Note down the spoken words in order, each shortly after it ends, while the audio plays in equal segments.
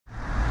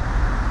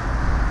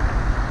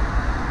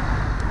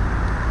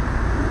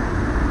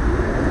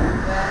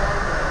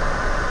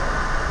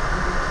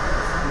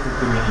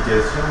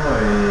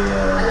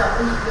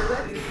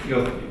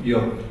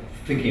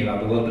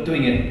world, but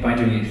doing it by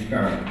doing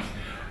experiments.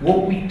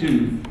 What we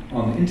do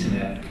on the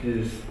internet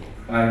is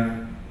a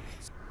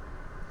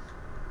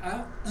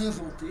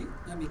inventé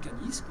un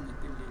mécanisme qu'on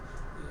appelle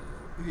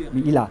les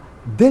URL. Il a,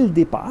 dès le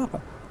départ,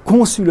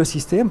 conçu le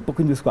système pour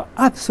qu'il ne soit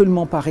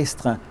absolument pas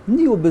restreint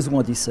ni aux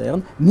besoins du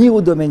CERN, ni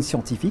au domaine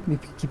scientifique, mais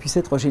qu'il puisse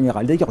être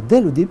général. D'ailleurs,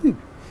 dès le début,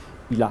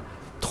 il a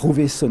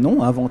trouvé ce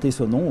nom, inventé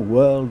ce nom,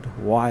 World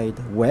Wide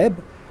Web.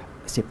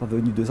 C'est pas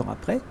venu 2 ans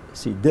après,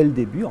 c'est dès le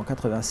début, en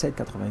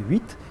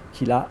 87-88,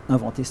 qu'il a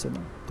inventé ce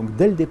nom. Donc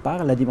dès le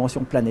départ, la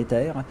dimension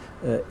planétaire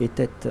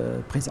était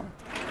présente.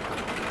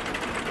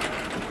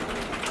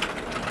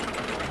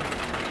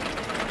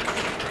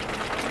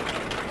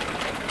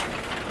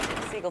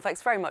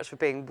 Thanks very much for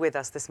being with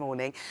us this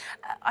morning.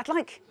 I'd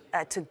like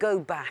to go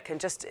back and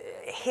just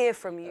hear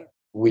from you.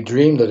 We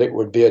dreamed that it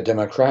would be a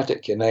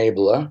democratic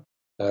enabler,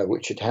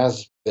 which it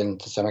has been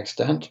to some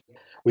extent.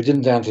 We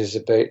didn't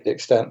anticipate the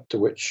extent to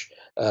which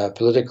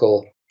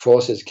political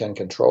forces can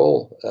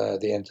control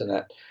the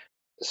internet.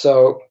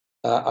 So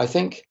I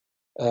think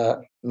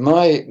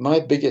my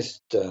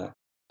biggest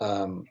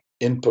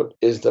input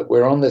is that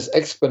we're on this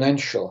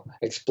exponential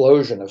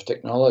explosion of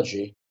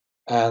technology,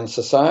 and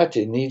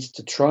society needs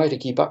to try to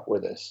keep up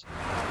with this.